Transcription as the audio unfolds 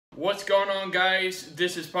What's going on, guys?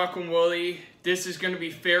 This is Paco Willie. This is going to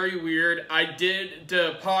be very weird. I did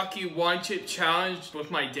the Pocky One Chip Challenge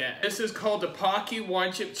with my dad. This is called the Pocky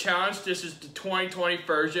One Chip Challenge. This is the 2020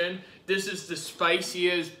 version. This is the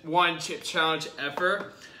spiciest one chip challenge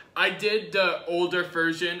ever. I did the older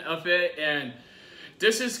version of it, and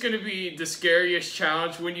this is going to be the scariest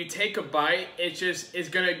challenge. When you take a bite, it's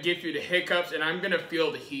going to give you the hiccups, and I'm going to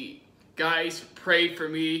feel the heat. Guys, pray for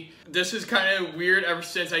me. This is kind of weird ever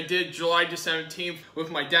since I did July the 17th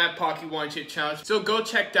with my dad Pocky One Chip Challenge. So go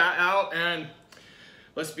check that out and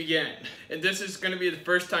let's begin. And this is going to be the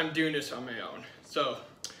first time doing this on my own. So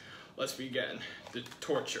let's begin the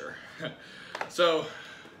torture. So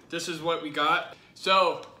this is what we got.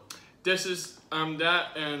 So this is that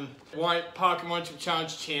and Pocky One Chip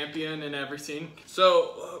Challenge champion and everything.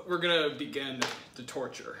 So we're going to begin the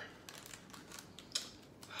torture.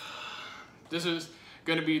 This is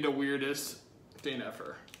going to be the weirdest thing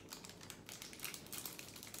ever.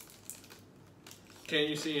 Can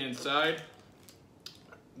you see inside?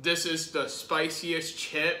 This is the spiciest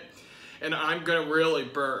chip, and I'm going to really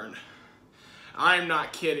burn. I'm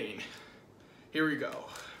not kidding. Here we go.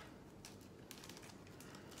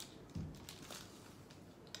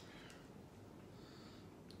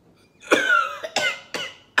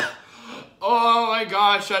 Oh my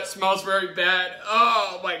gosh, that smells very bad.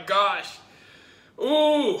 Oh my gosh.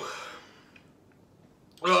 Ooh.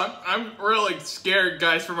 Well, I'm really scared,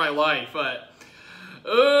 guys, for my life, but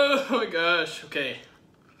oh my gosh. Okay.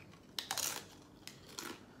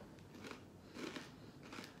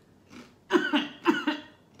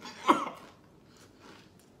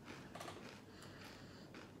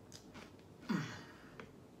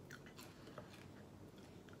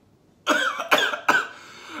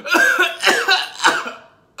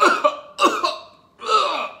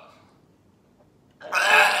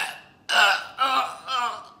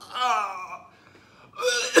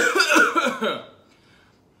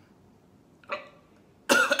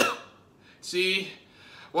 See,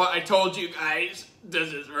 what I told you guys,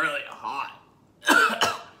 this is really hot.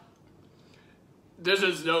 This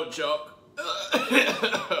is no joke.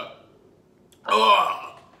 Oh.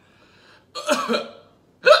 Oh.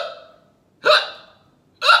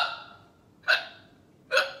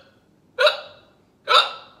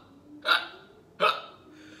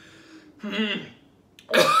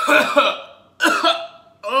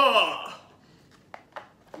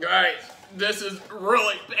 Guys, this is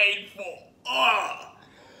really painful.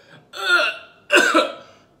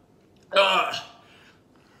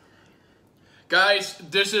 Guys,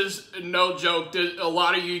 this is no joke. A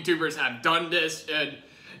lot of YouTubers have done this, and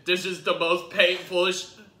this is the most painful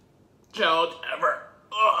challenge ever.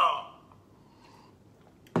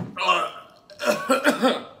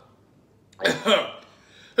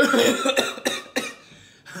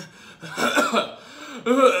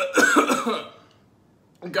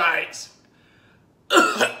 Guys.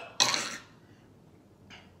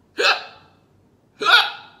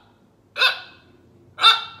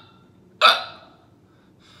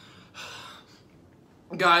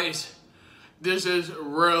 Guys, this is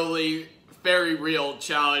really very real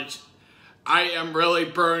challenge. I am really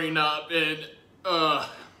burning up, and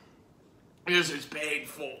this is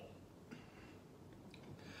painful.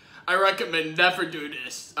 I recommend never do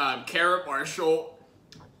this. Carrot Marshall,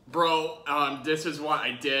 bro, this is what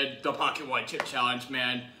I did, the Pocky One Chip Challenge,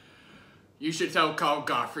 man. You should tell Carl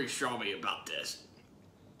Godfrey Stromey about this,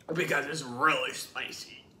 because it's really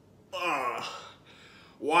spicy.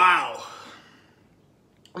 Wow.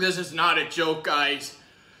 This is not a joke, guys.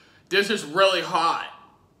 This is really hot,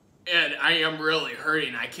 and I am really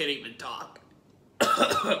hurting. I can't even talk.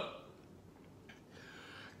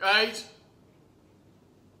 Guys.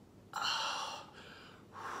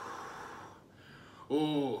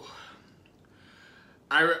 Ooh.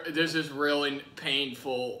 This is really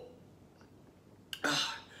painful.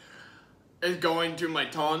 It's going through my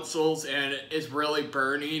tonsils, and it's really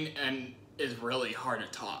burning, and it's really hard to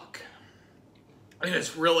talk. And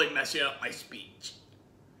it's really messing up my speech.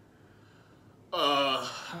 Oh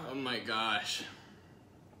my gosh.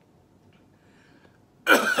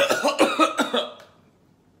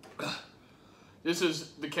 This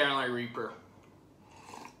is the Carolina Reaper.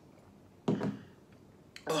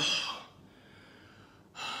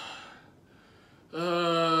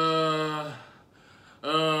 Oh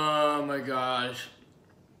my gosh.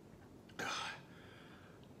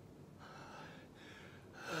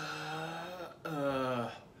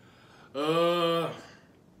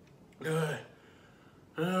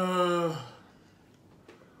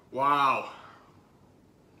 Wow.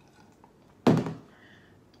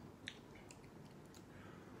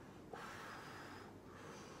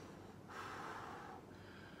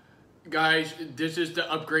 Guys, this is the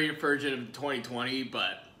upgraded version of 2020,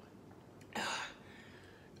 but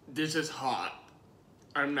this is hot.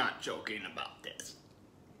 I'm not joking about this.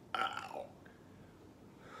 Ow.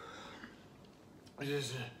 This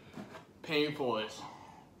is painful as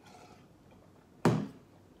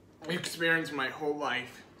experience my whole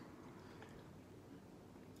life.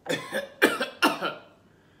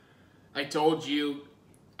 I told you,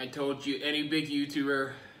 any big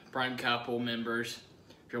YouTuber, Prime Capital members,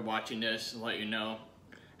 if you're watching this, I'll let you know,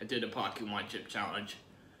 I did a Pocky One Chip Challenge.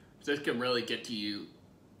 This can really get to you,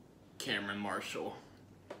 Cameron Marshall.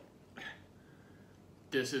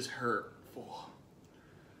 This is hurtful.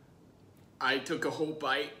 I took a whole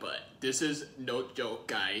bite, but this is no joke,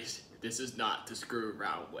 guys. This is not to screw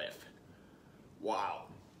around with. Wow.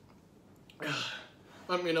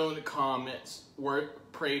 Let me know in the comments.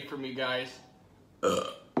 Pray for me, guys.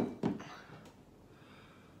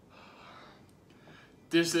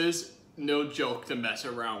 This is no joke to mess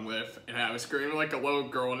around with. And I was screaming like a little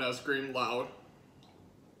girl and I was screaming loud.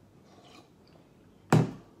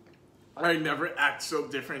 I never act so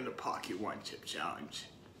different in the Pocky One Chip Challenge.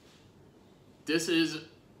 This is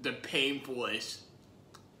the painfulest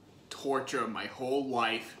torture of my whole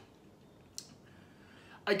life.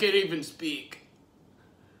 I can't even speak.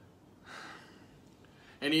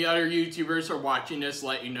 Any other YouTubers are watching this,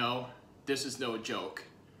 let you know, this is no joke.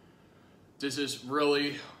 This is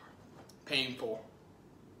really painful.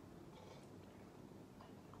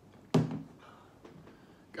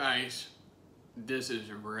 Guys, this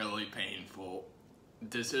is really painful.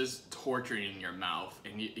 This is torturing in your mouth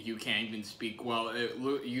and you can't even speak well.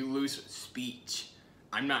 You lose speech.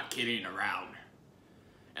 I'm not kidding around.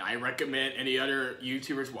 And I recommend any other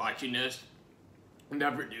YouTubers watching this,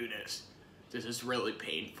 never do this. This is really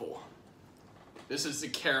painful. This is the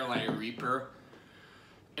Carolina Reaper.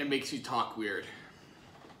 It makes you talk weird.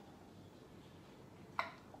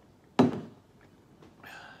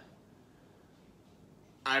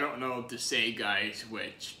 I don't know what to say, guys,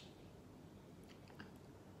 which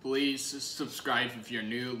please subscribe if you're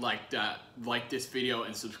new, like this video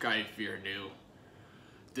and subscribe if you're new.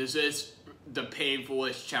 This is the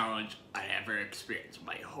painfulest challenge I ever experienced in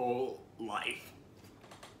my whole life.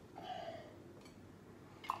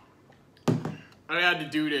 I had to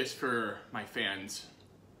do this for my fans.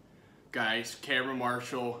 Guys, Cameron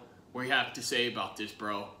Marshall, what do you have to say about this,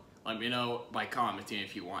 bro? Let me know by commenting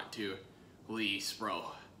if you want to. Please,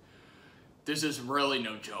 bro. This is really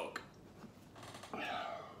no joke.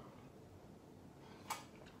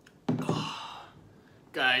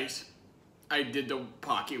 Guys, I did the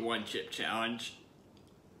Pocky One Chip Challenge.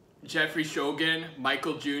 Jeffrey Shogun,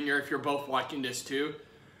 Michael Jr., if you're both watching this too,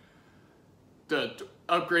 the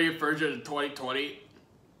upgraded version of 2020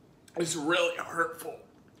 is really hurtful.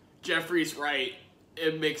 Jeffrey's right.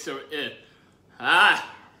 It makes him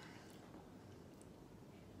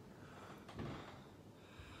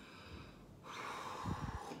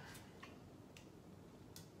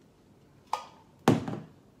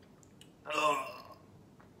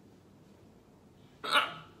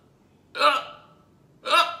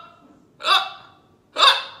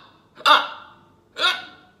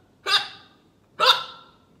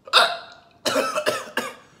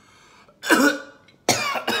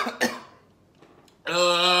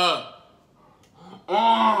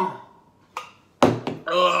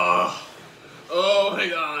oh my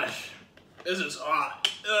gosh, this is hot.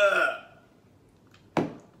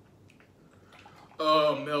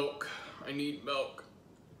 Oh, milk. I need milk.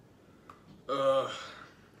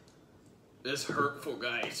 This is hurtful,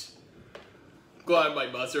 guys. Glad my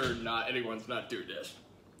mother or not, anyone's not doing this.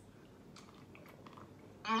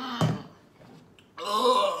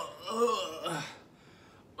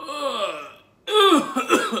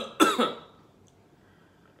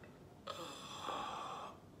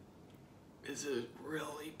 This is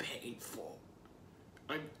really painful.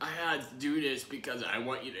 I had to do this because I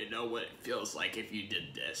want you to know what it feels like if you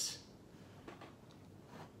did this.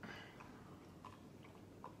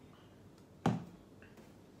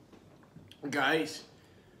 Guys,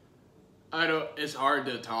 it's hard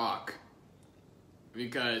to talk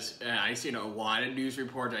because I've seen a lot of news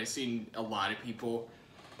reports. I've seen a lot of people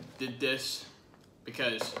did this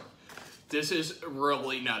because this is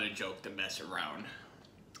really not a joke to mess around.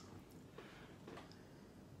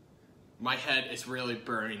 My head is really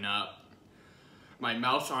burning up. My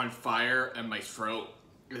mouth's on fire and my throat,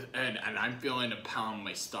 and I'm feeling a pound in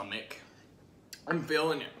my stomach. I'm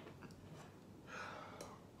feeling it.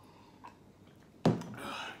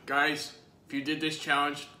 Guys, if you did this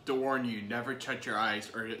challenge, to warn you, never touch your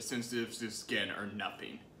eyes or sensitive to skin or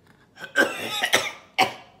nothing.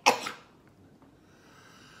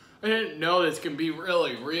 I didn't know this can be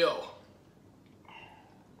really real.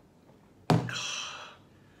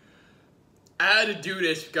 I had to do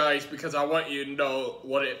this, guys, because I want you to know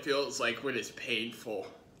what it feels like when it's painful.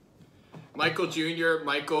 Michael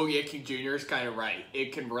Yankee Jr. is kind of right.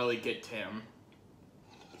 It can really get to him.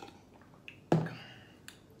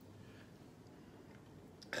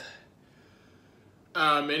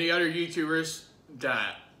 Any other YouTubers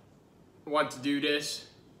that want to do this,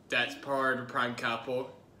 that's part of Prime Capital.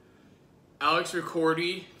 Alex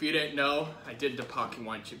Ricordi, if you didn't know, I did the Pocky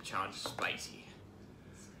One Chip Challenge spicy.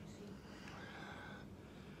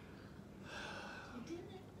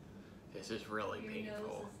 This is really painful. Your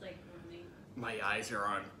nose is like burning. My eyes are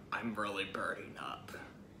on. I'm really burning up.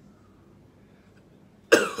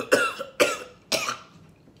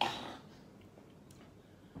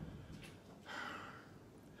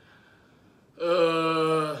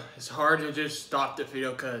 It's hard to just stop the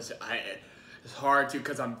video because it's hard to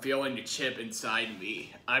because I'm feeling the chip inside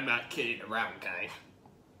me. I'm not kidding around, guys.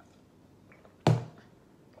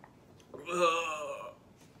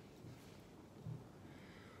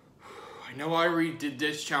 I know I already did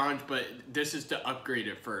this challenge, but this is the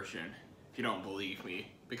upgraded version, if you don't believe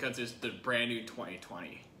me, because it's the brand new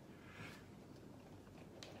 2020.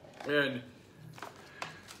 And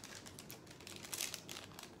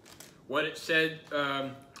what it said,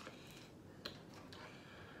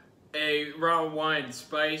 a round 1,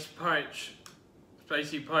 spicy punch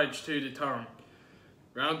to the tongue.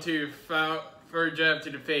 Round 2, fur jab to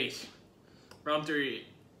the face. Round 3,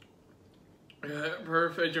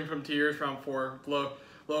 perfect from tears. Round 4, low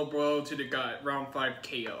blow to the gut. Round 5,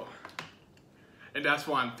 KO. And that's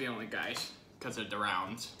what I'm feeling, guys, because of the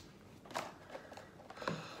rounds.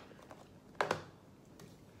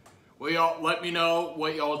 Well, y'all, let me know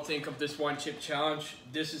what y'all think of this one chip challenge.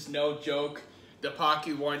 This is no joke. The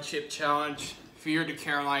Pocky One Chip Challenge. Fear the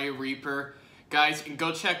Carolina Reaper. Guys, and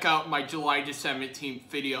go check out my July the 17th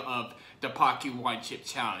video of the Pocky One Chip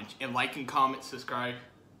Challenge. And like and comment, subscribe.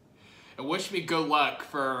 And wish me good luck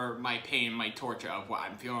for my pain, my torture of what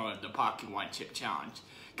I'm feeling with the Pocky One Chip Challenge.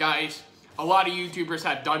 Guys, a lot of YouTubers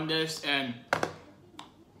have done this, and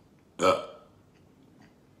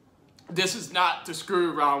this is not to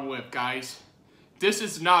screw around with, guys. This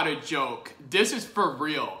is not a joke. This is for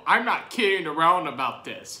real. I'm not kidding around about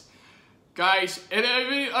this. Guys, and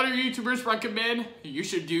if any other YouTubers recommend, you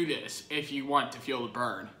should do this if you want to feel the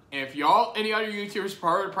burn. And if y'all, any other YouTubers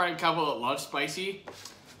part of Prime Capital that love spicy,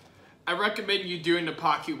 I recommend you doing the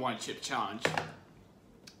Pocky One Chip Challenge.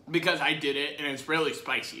 Because I did it, and it's really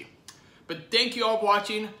spicy. But thank you all for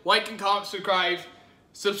watching. Like and comment,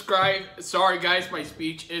 subscribe. Sorry guys, my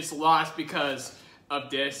speech is lost because of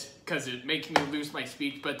this, because it's making me lose my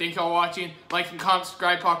speech. But thank you all for watching. Like and comment,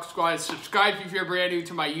 subscribe, Pocky Squad. Subscribe if you're brand new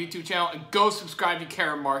to my YouTube channel. And go subscribe to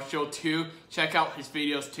Karen Marshall too. Check out his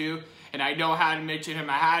videos too. And I know how to mention him.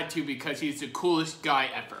 I had to because he's the coolest guy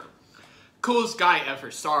ever. Coolest guy ever,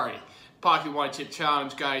 sorry. Pocky One Chip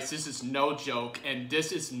Challenge, guys. This is no joke. And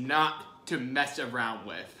this is not to mess around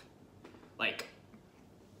with. Like,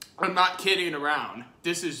 I'm not kidding around.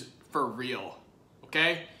 This is for real.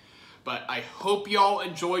 Okay? But I hope y'all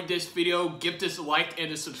enjoyed this video. Give this a like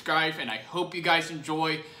and a subscribe. And I hope you guys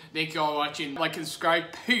enjoy. Thank you all for watching. Like and subscribe.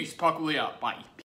 Peace. Pocky out. Bye.